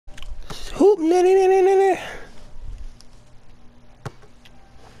Hoop,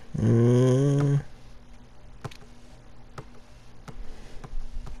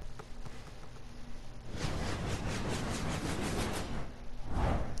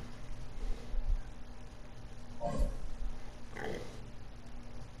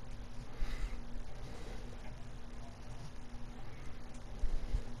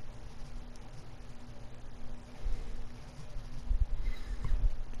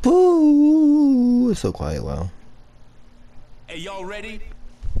 Boo! It's so quiet, wow. Hey, y'all ready?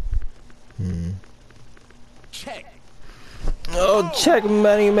 Check. Oh, check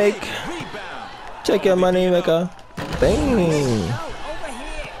money make. Rebound. Check your money maker. Bang. Over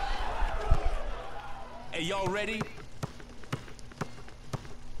here. Hey, y'all ready?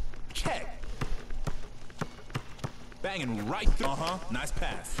 Check. Banging right through. Nice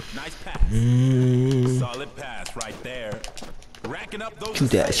pass. Nice pass. Solid pass right there. Racking up those. Shoot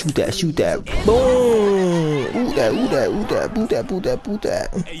that, shoot that, shoot that. Boom. Ooh that, ooh that, ooh that, boo that, boo that, boo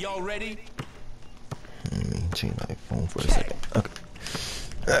that. Hey, y'all ready? Let me change my phone for a second. Okay.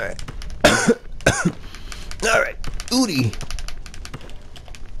 Alright. Alright. Udi.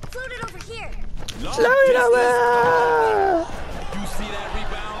 Float it over here. Slow it over. You see that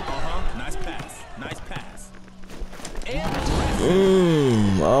rebound? Nice pass. Nice pass.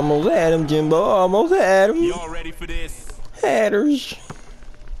 Almost had him, Jimbo. Almost had him. Y'all ready for this? Hatters.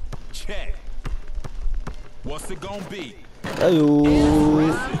 Check. What's it gonna be?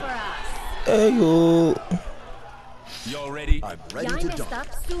 Ayo. Ayo. Y'all ready? I'm ready to dunk.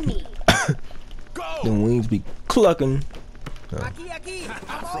 Go! The wings be clucking. From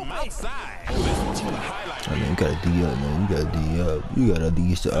outside. This one's for the highlight. I mean, you gotta D up, man. You gotta D up. You gotta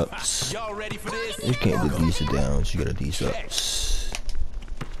D the ups. Y'all ready for this? You can't do D the downs. You gotta D the ups.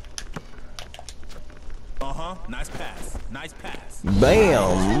 Nice pass. Nice pass.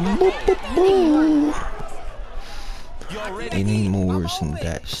 Bam. Boop, boop, boop. Y'all ready? Any more than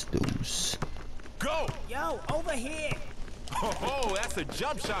that, Stews. Go! Yo, over here. Oh, that's a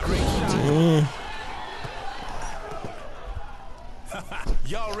jump shot range shot.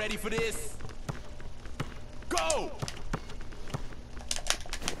 Y'all ready for this? Go!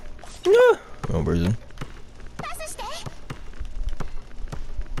 No version.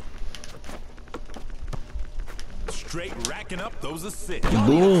 Straight racking up those assists.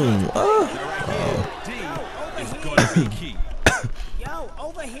 Boom. D is gonna be key. Yo,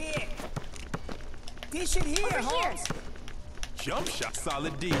 over here. Dish it here, Holmes. Jump shot,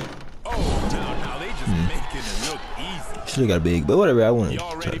 solid D. Oh, now they just making it look easy. Should've got big, but whatever. I want to.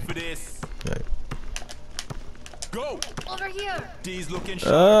 Y'all ready for this? Right. Go! Over here. D's looking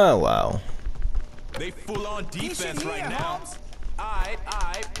sharp. Oh wow. They full on defense here, right now. Holmes. Aye,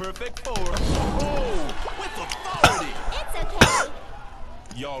 perfect four. Oh, with authority. It's okay.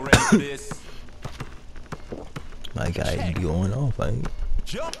 Y'all ready for this? My guy be going off.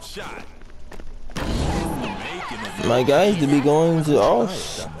 Jump shot. My guys to be going to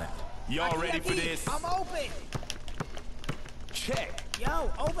off. Y'all ready for this? I'm open. Check.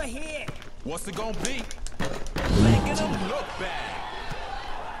 Yo, over here. What's it gonna be? Making them look bad.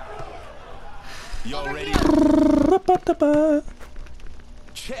 Y'all ready?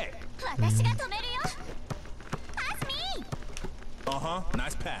 Check.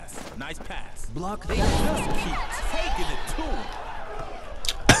 Nice pass. Nice pass. Block. They just keep taking it to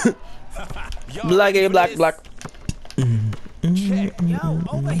him. Black A, black, black. Check. Yo,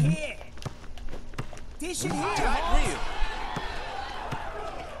 over here. Dish it here, Holmes.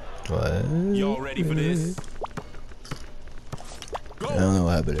 What? Y'all ready for this? Go. I don't know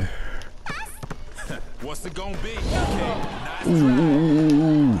what happened there. What's it gonna be? Okay. Nice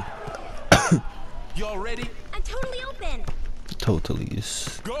try. Y'all ready? I'm totally open. Totally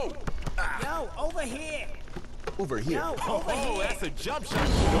is. Go. Yo, over here. Over here. Yo, over Oh, here. that's a jump shot.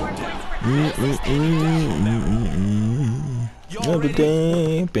 No doubt. Y'all ready?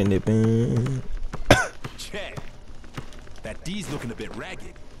 Check. That D's looking a bit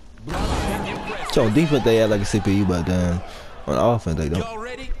ragged. So on defense they act like a CPU, but then on offense they don't. Y'all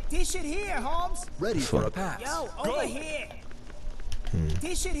ready? Dish it here, Holmes. Ready for a pass. Yo, Go. over here.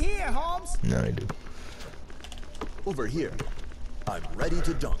 Dish it here, Holmes. No, they do. Over here. I'm ready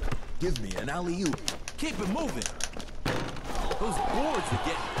to dunk. Give me an alley-oop. Keep it moving. Those boards are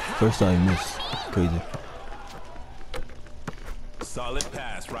getting packed. First time miss. Crazy. Solid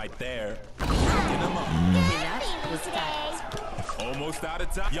pass right there. Picking them up. Almost out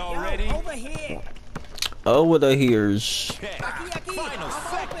of time. Y'all ready? Over here. Oh, what the hears. Check. Yucky. Final I'm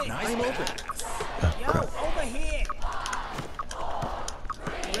second. open. Nice I'm open. pass. Yo, over here.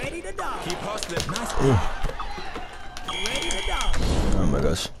 Ready to dunk. Keep hustling. Nice. Ready to dunk. Oh my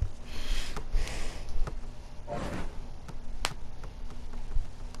gosh.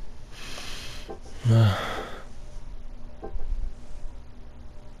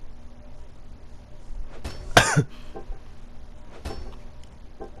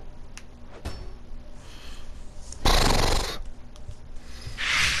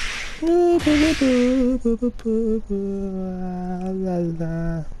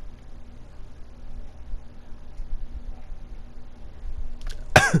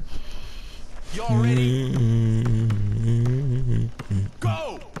 Y'all ready?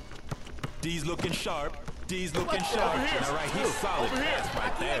 Go! D's looking sharp. D's looking sharp. Now right here, solid pass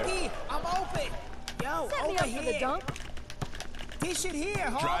right there. Aquí, I'm open. Yo, Set me over up for the here. dunk. Dish it here,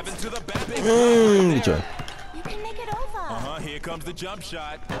 Holmes. Driving to the back. Try. You can make it over. Here comes the jump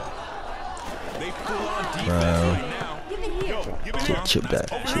shot. They full on defense right now. Give it here. Give it here. Chip that.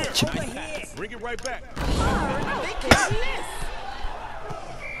 Chip Over it. here. Bring it right back. They can't miss.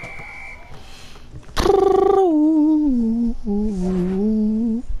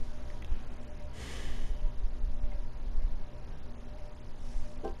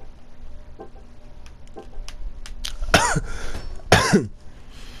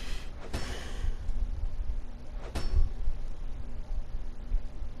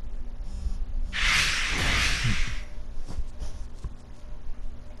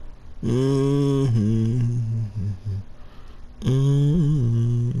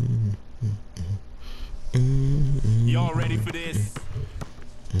 Y'all ready for this?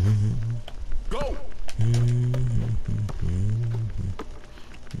 Go!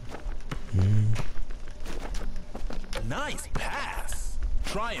 Nice pass.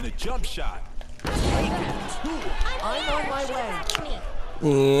 Trying a jump shot. I'm on my way.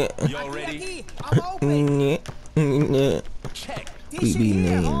 Yeah. Y'all ready? Aquí, I'm open. Yeah. Check. We be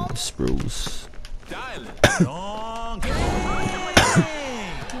named Spruce. Dialing. Long.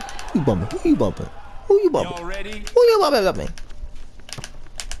 Who you bumping? Who you bumping? Who you bumping? Y'all ready? Who you bumping?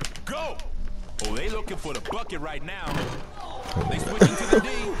 Go! Oh, they looking for the bucket right now. They switching to the D.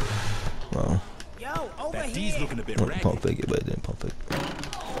 Wow. Yo, over That D's here. looking a bit Pump ragged. fake it, but it didn't pump fake.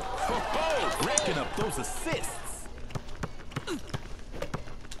 Oh, racking up those assists.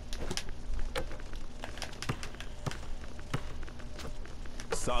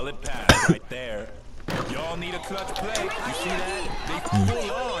 Solid pass right there. Y'all need a clutch play. You see that? They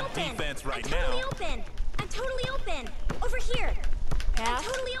full on defense right Totally now. open. I'm totally open. Over here. I'm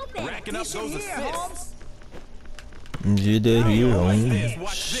totally open. Racking up Dish it those here, assists. Holmes. Did they hear Watch home? this,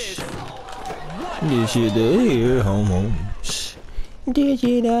 watch this. Did they hear home? Did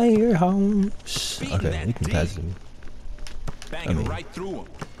you hear home? Okay, you can pass it to me. Banging right through him.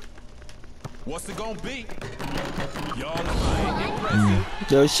 What's it gonna be? Y'all fine,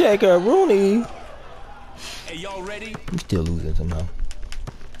 impressive. Yo, Shaker Rooney. Hey, y'all ready? We still losing somehow.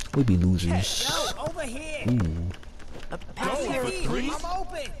 We be losers. Yo, over here. Pass Going here. for three. I'm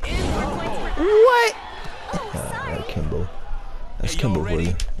open. What? Oh, sorry. Kimbo. That's Hey, y'all Kimbo for ready?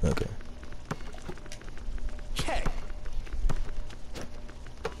 you. Okay. Check.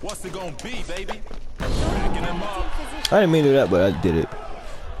 What's it gonna be, baby? Racking them up. I didn't mean to do that, but I did it.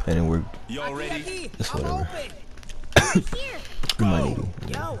 And it worked. Y'all ready? Aquí, It's I'm whatever. open. Here. We might need to.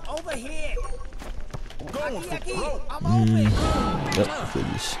 Yo, over here. Going for Aquí, broke. I'm open. Yep, for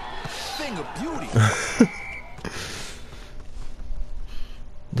this. Thing of beauty. I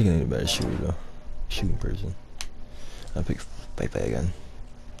think I need a better shooter though. Shooting person. I'll pick Pepe again.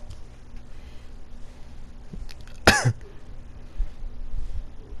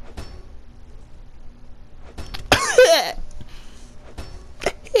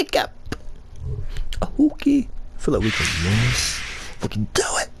 Hiccup. A hookie. I feel like we can win this. We can do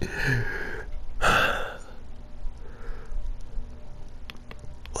it.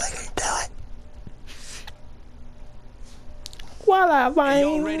 We can do it. Voila, Hey,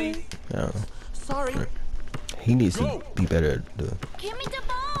 y'all Vine. ready? Yeah. Sorry. He needs to Go. be better at the. Give me the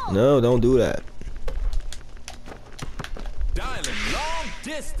ball. No, don't do that. Dialing long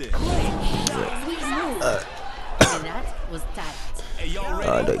distance. That was tight. Hey, y'all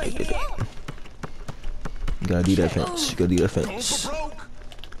I ready? don't get it. You gotta do that fence. You gotta do that Going fence. for broke.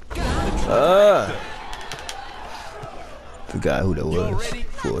 Forgot who that Y'all was ready?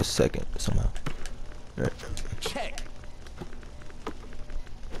 for a second somehow. Right. Check.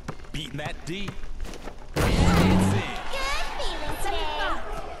 Beating that D. Good feeling today.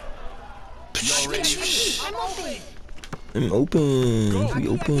 Y'all ready? I'm open. I'm open. We I'm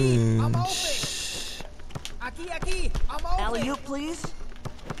open. open. Aquí, I'm open. Alley-oop, please.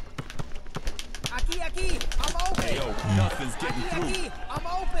 Aquí, I'm open. Yo, nothing's getting through. Aquí, I'm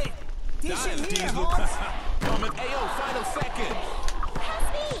open. Dish Dial it here, D's look Holmes. coming. Ayo, final second. Pass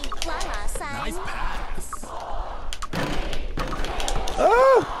me. Voila, son. Nice pass.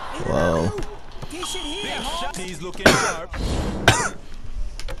 Oh, wow. Dish Dish it here, Big Holmes. shot. He's looking sharp.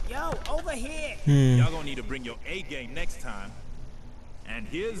 Yo, over here. Y'all gonna need to bring your A game next time. And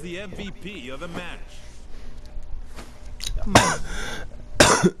here's the MVP of the match.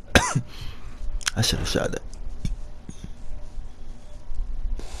 I should have shot that.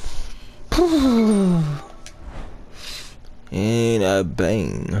 And I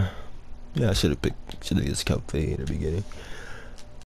bang. Yeah, I should have just kept fade at the beginning.